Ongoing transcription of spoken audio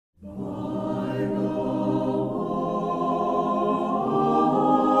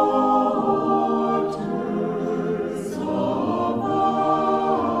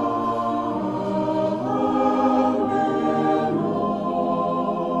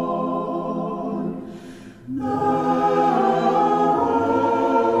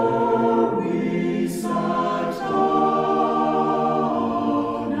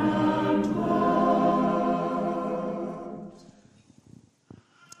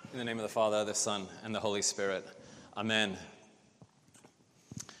In the name of the Father, the Son, and the Holy Spirit. Amen.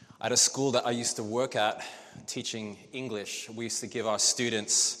 At a school that I used to work at, teaching English, we used to give our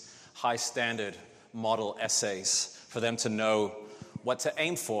students high standard model essays for them to know what to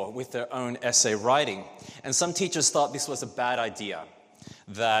aim for with their own essay writing. And some teachers thought this was a bad idea,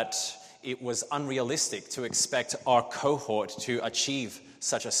 that it was unrealistic to expect our cohort to achieve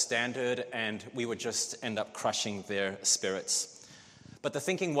such a standard and we would just end up crushing their spirits. But the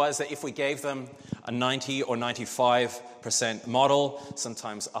thinking was that if we gave them a 90 or 95% model,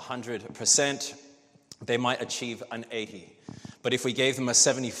 sometimes 100%, they might achieve an 80. But if we gave them a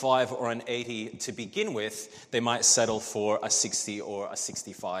 75 or an 80 to begin with, they might settle for a 60 or a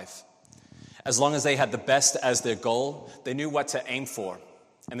 65. As long as they had the best as their goal, they knew what to aim for,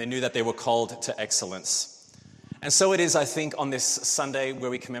 and they knew that they were called to excellence. And so it is, I think, on this Sunday where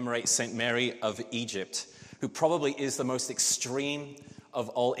we commemorate St. Mary of Egypt, who probably is the most extreme of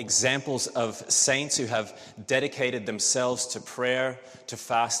all examples of saints who have dedicated themselves to prayer, to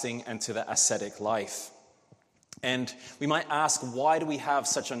fasting, and to the ascetic life. And we might ask, why do we have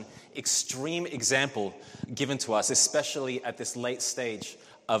such an extreme example given to us, especially at this late stage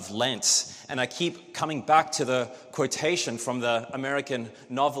of Lent? And I keep coming back to the quotation from the American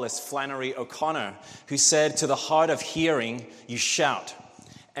novelist Flannery O'Connor, who said, "To the hard of hearing, you shout,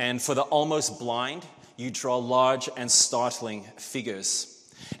 and for the almost blind, you draw large and startling figures."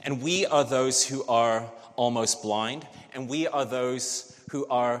 And we are those who are almost blind, and we are those who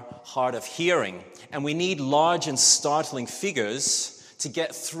are hard of hearing. And we need large and startling figures to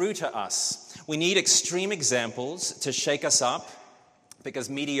get through to us. We need extreme examples to shake us up, because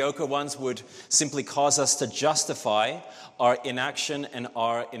mediocre ones would simply cause us to justify our inaction and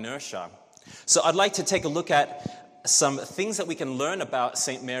our inertia. So I'd like to take a look at some things that we can learn about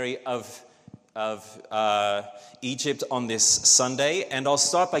St. Mary of Egypt on this Sunday, and I'll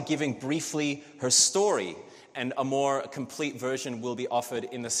start by giving briefly her story, and a more complete version will be offered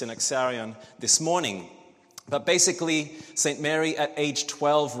in the Synaxarion this morning. But basically, St. Mary at age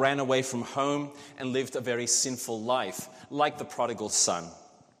 12 ran away from home and lived a very sinful life, like the prodigal son.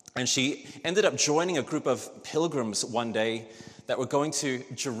 And she ended up joining a group of pilgrims one day that were going to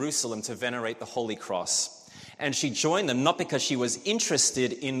Jerusalem to venerate the Holy Cross. And she joined them not because she was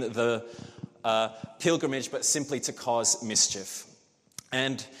interested in the pilgrimage, but simply to cause mischief.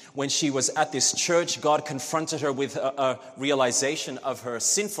 And when she was at this church, God confronted her with a realization of her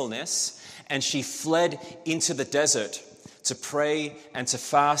sinfulness, and she fled into the desert to pray and to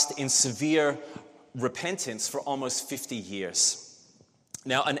fast in severe repentance for almost 50 years.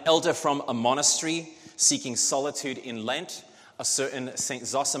 Now, an elder from a monastery seeking solitude in Lent, a certain Saint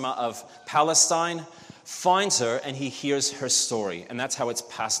Zosima of Palestine, finds her and he hears her story. And that's how it's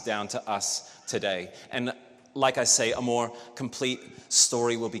passed down to us today. And like I say, a more complete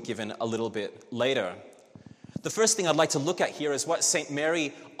story will be given a little bit later. The first thing I'd like to look at here is what St.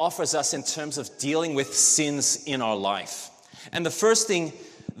 Mary offers us in terms of dealing with sins in our life. And the first thing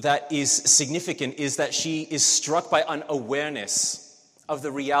that is significant is that she is struck by an awareness of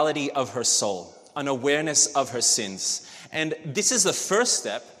the reality of her soul, an awareness of her sins. And this is the first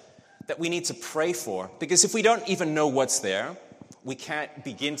step that we need to pray for, because if we don't even know what's there, we can't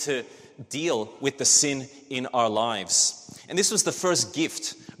begin to deal with the sin in our lives. And this was the first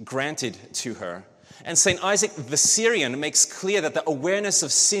gift granted to her. And St. Isaac the Syrian makes clear that the awareness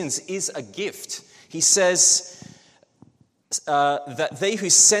of sins is a gift. He says that they who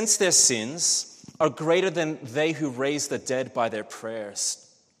sense their sins are greater than they who raise the dead by their prayers.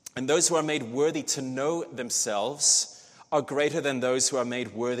 And those who are made worthy to know themselves are greater than those who are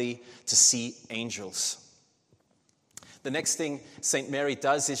made worthy to see angels. The next thing St. Mary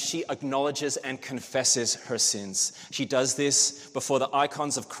does is she acknowledges and confesses her sins. She does this before the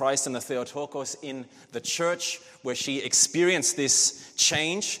icons of Christ and the Theotokos in the church, where she experienced this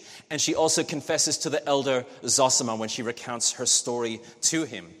change, and she also confesses to the elder Zosima when she recounts her story to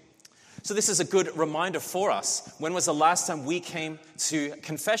him. So this is a good reminder for us. When was the last time we came to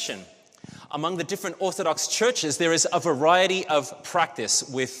confession? Among the different Orthodox churches, there is a variety of practice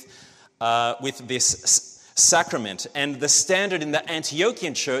with this sacrament. And the standard in the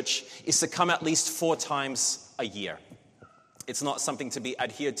Antiochian church is to come at least 4 times a year. It's not something to be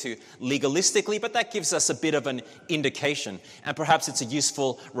adhered to legalistically, but that gives us a bit of an indication. And perhaps it's a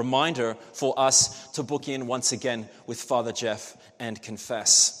useful reminder for us to book in once again with Father Jeff and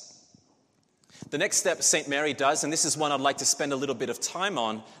confess. The next step St. Mary does, and this is one I'd like to spend a little bit of time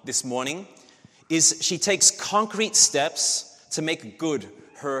on this morning, is she takes concrete steps to make good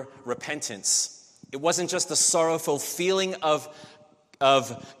her repentance. It wasn't just a sorrowful feeling of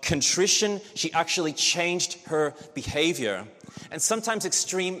contrition. She actually changed her behavior. And sometimes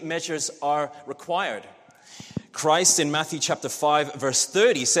extreme measures are required. Christ in Matthew chapter 5, verse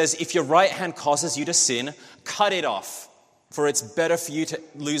 30 says, if your right hand causes you to sin, cut it off. For it's better for you to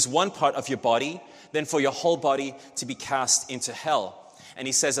lose one part of your body than for your whole body to be cast into hell. And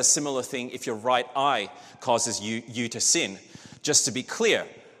he says a similar thing if your right eye causes you to sin. Just to be clear,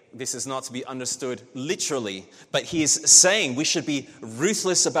 this is not to be understood literally, but he is saying we should be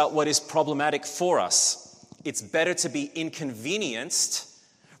ruthless about what is problematic for us. It's better to be inconvenienced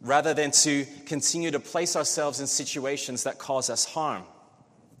rather than to continue to place ourselves in situations that cause us harm.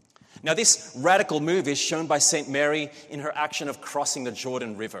 Now, this radical move is shown by St. Mary in her action of crossing the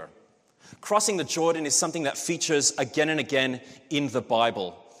Jordan River. Crossing the Jordan is something that features again and again in the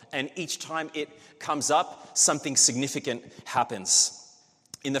Bible. And each time it comes up, something significant happens.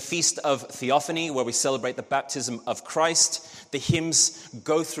 In the Feast of Theophany, where we celebrate the baptism of Christ, the hymns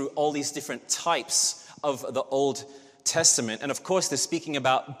go through all these different types of the Old Testament. And of course, they're speaking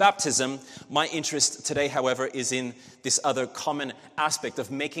about baptism. My interest today, however, is in this other common aspect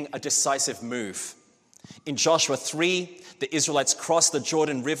of making a decisive move. In Joshua 3, the Israelites crossed the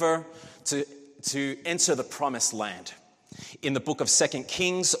Jordan River to enter the promised land. In the book of 2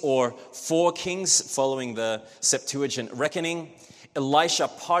 Kings or 4 Kings, following the Septuagint reckoning, Elisha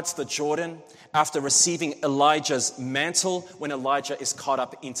parts the Jordan after receiving Elijah's mantle when Elijah is caught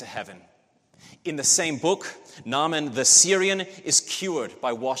up into heaven. In the same book, Naaman the Syrian is cured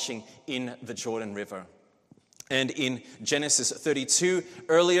by washing in the Jordan River. And in Genesis 32,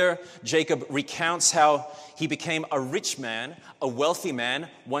 earlier, Jacob recounts how he became a rich man, a wealthy man,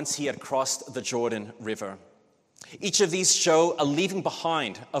 once he had crossed the Jordan River. Each of these show a leaving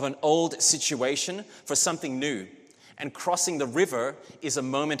behind of an old situation for something new. And crossing the river is a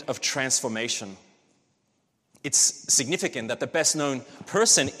moment of transformation. It's significant that the best-known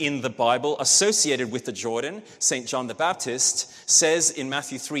person in the Bible associated with the Jordan, St. John the Baptist, says in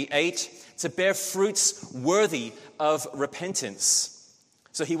Matthew 3:8 to bear fruits worthy of repentance.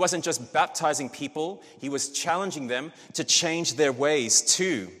 So he wasn't just baptizing people, he was challenging them to change their ways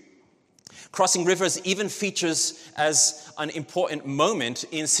too. Crossing rivers even features as an important moment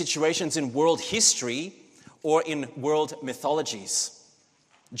in situations in world history or in world mythologies.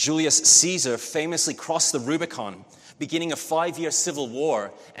 Julius Caesar famously crossed the Rubicon, beginning a 5-year civil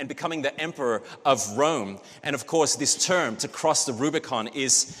war and becoming the emperor of Rome. And of course, this term, to cross the Rubicon,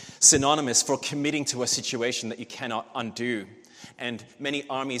 is synonymous for committing to a situation that you cannot undo. And many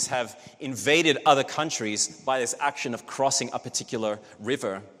armies have invaded other countries by this action of crossing a particular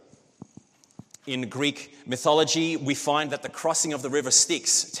river. In Greek mythology, we find that the crossing of the river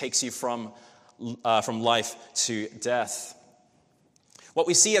Styx takes you from life to death. What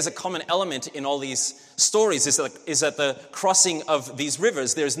we see as a common element in all these stories is that the crossing of these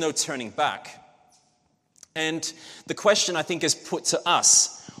rivers, there's no turning back. And the question, I think, is put to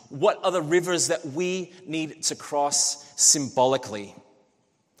us: what are the rivers that we need to cross symbolically?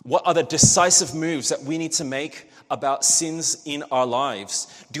 What are the decisive moves that we need to make about sins in our lives?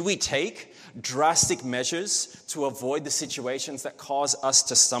 Do we take drastic measures to avoid the situations that cause us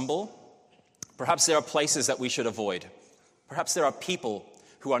to stumble? Perhaps there are places that we should avoid. Perhaps there are people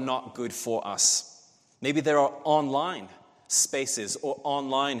who are not good for us. Maybe there are online spaces or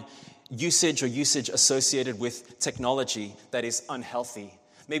online usage associated with technology that is unhealthy.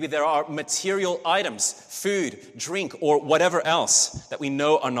 Maybe there are material items, food, drink, or whatever else that we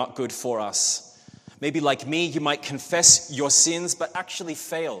know are not good for us. Maybe like me, you might confess your sins, but actually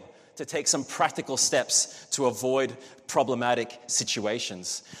fail to take some practical steps to avoid problematic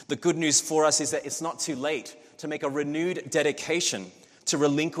situations. The good news for us is that it's not too late to make a renewed dedication to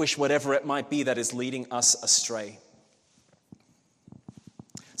relinquish whatever it might be that is leading us astray.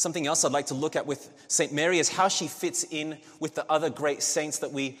 Something else I'd like to look at with St. Mary is how she fits in with the other great saints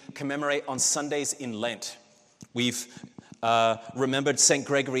that we commemorate on Sundays in Lent. We've remembered St.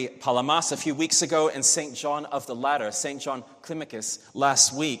 Gregory Palamas a few weeks ago and St. John of the Ladder, St. John Climacus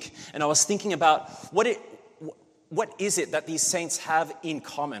last week. And I was thinking about what is it that these saints have in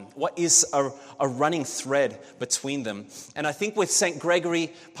common? What is a running thread between them? And I think with St.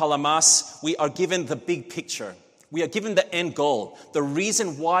 Gregory Palamas, we are given the big picture. We are given the end goal, the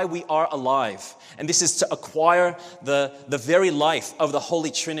reason why we are alive. And this is to acquire the very life of the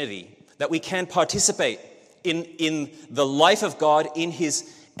Holy Trinity, that we can participate in the life of God, in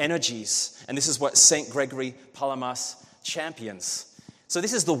his energies. And this is what St. Gregory Palamas champions. So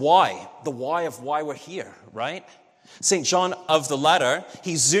this is the why of why we're here, right? St. John of the Ladder,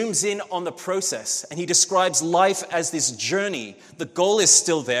 he zooms in on the process and he describes life as this journey. The goal is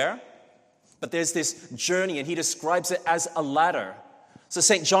still there, but there's this journey and he describes it as a ladder. So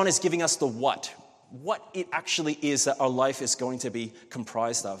St. John is giving us the what. what it actually is that our life is going to be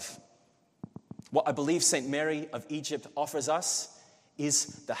comprised of. What I believe St. Mary of Egypt offers us is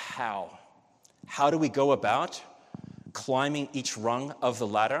the how. How do we go about climbing each rung of the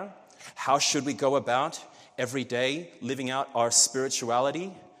ladder? How should we go about every day living out our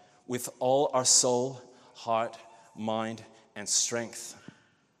spirituality with all our soul, heart, mind, and strength?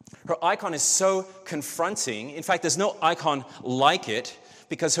 Her icon is so confronting. In fact, there's no icon like it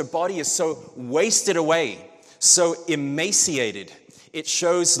because her body is so wasted away, so emaciated. It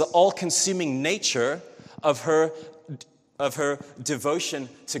shows the all-consuming nature of her devotion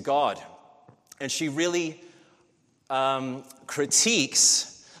to God. And she really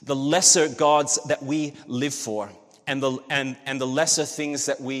critiques the lesser gods that we live for and the lesser things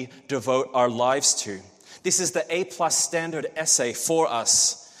that we devote our lives to. This is the A+ standard essay for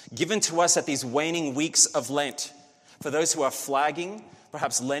us, given to us at these waning weeks of Lent. For those who are flagging,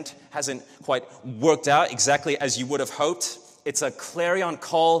 perhaps Lent hasn't quite worked out exactly as you would have hoped. It's a clarion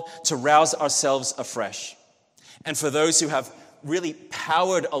call to rouse ourselves afresh. And for those who have really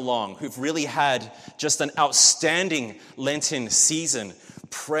powered along, who've really had just an outstanding Lenten season,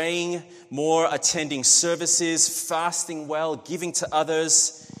 praying more, attending services, fasting well, giving to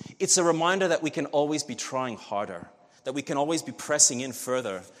others, it's a reminder that we can always be trying harder, that we can always be pressing in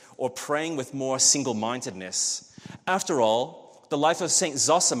further or praying with more single-mindedness. After all, the life of St.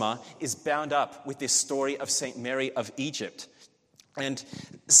 Zosima is bound up with this story of St. Mary of Egypt. And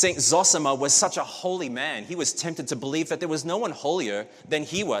St. Zosima was such a holy man. He was tempted to believe that there was no one holier than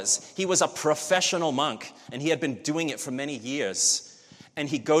he was. He was a professional monk, and he had been doing it for many years. And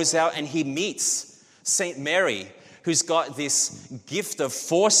he goes out and he meets St. Mary, who's got this gift of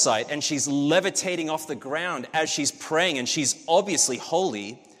foresight, and she's levitating off the ground as she's praying, and she's obviously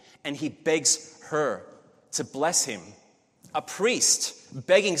holy, and he begs her to bless him. A priest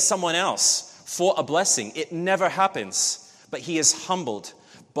begging someone else for a blessing. It never happens. But he is humbled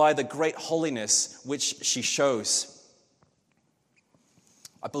by the great holiness which she shows.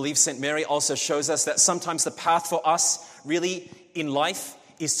 I believe St. Mary also shows us that sometimes the path for us really in life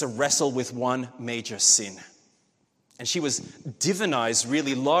is to wrestle with one major sin. And she was divinized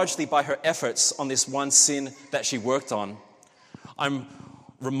really largely by her efforts on this one sin that she worked on. I'm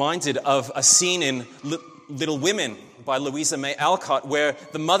reminded of a scene in Little Women by Louisa May Alcott, where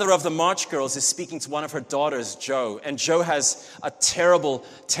the mother of the March Girls is speaking to one of her daughters, Jo. And Jo has a terrible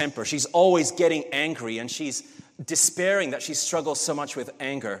temper. She's always getting angry, and she's despairing that she struggles so much with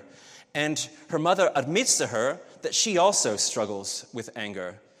anger. And her mother admits to her that she also struggles with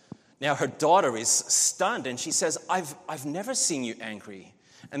anger. Now her daughter is stunned, and she says, I've never seen you angry.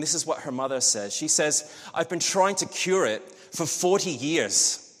 And this is what her mother says. She says, I've been trying to cure it for 40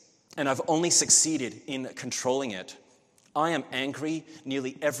 years, and I've only succeeded in controlling it. I am angry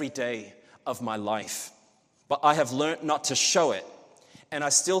nearly every day of my life, but I have learned not to show it, and I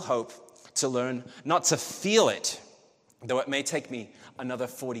still hope to learn not to feel it, though it may take me another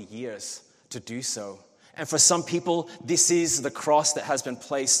 40 years to do so. And for some people, this is the cross that has been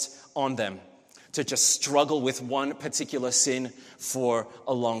placed on them, to just struggle with one particular sin for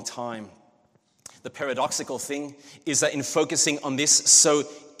a long time. The paradoxical thing is that in focusing on this so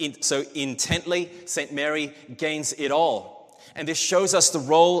intently, St. Mary gains it all. And this shows us the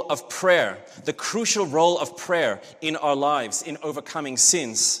role of prayer, the crucial role of prayer in our lives, in overcoming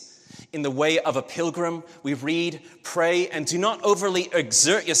sins. In the way of a pilgrim, we read, pray, and do not overly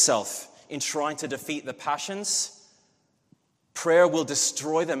exert yourself in trying to defeat the passions. Prayer will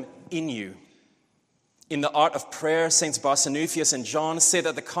destroy them in you. In the art of prayer, Saints Barsanuphius and John say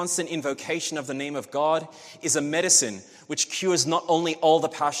that the constant invocation of the name of God is a medicine which cures not only all the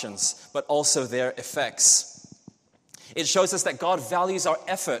passions, but also their effects. It shows us that God values our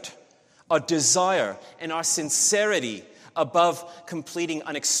effort, our desire, and our sincerity above completing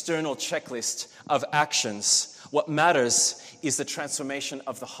an external checklist of actions. What matters is the transformation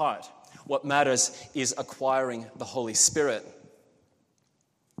of the heart. What matters is acquiring the Holy Spirit.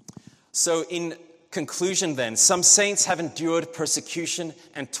 So in conclusion then, some saints have endured persecution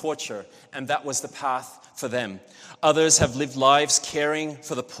and torture, and that was the path for them. Others have lived lives caring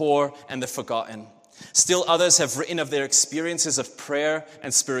for the poor and the forgotten. Still others have written of their experiences of prayer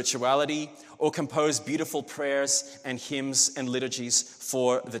and spirituality, or composed beautiful prayers and hymns and liturgies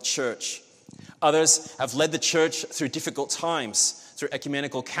for the church. Others have led the church through difficult times, through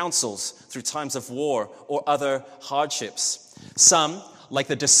ecumenical councils, through times of war or other hardships. Some, like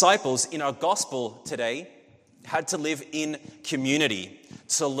the disciples in our gospel today, had to live in community,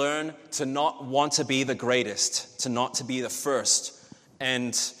 to learn to not want to be the greatest, to not to be the first.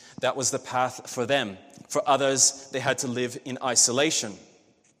 And that was the path for them. For others, they had to live in isolation.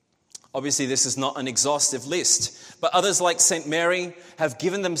 Obviously, this is not an exhaustive list, but others like St. Mary have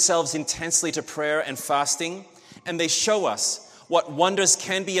given themselves intensely to prayer and fasting, and they show us what wonders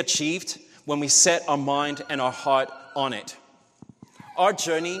can be achieved when we set our mind and our heart on it. Our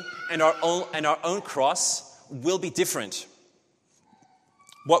journey and our own cross will be different.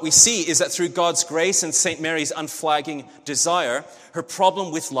 What we see is that through God's grace and St. Mary's unflagging desire, her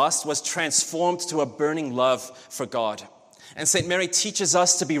problem with lust was transformed to a burning love for God. And St. Mary teaches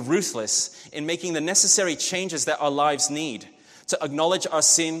us to be ruthless in making the necessary changes that our lives need, to acknowledge our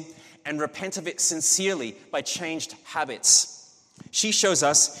sin and repent of it sincerely by changed habits. She shows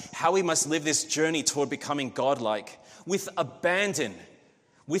us how we must live this journey toward becoming godlike, with abandon,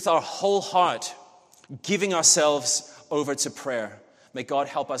 with our whole heart, giving ourselves over to prayer. May God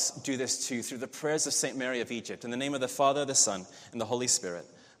help us do this too through the prayers of St. Mary of Egypt. In the name of the Father, the Son, and the Holy Spirit.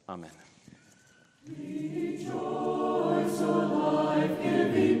 Amen. Rejoice, O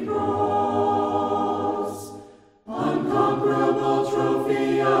life-giving cross, unconquerable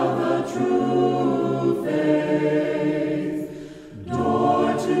trophy of the true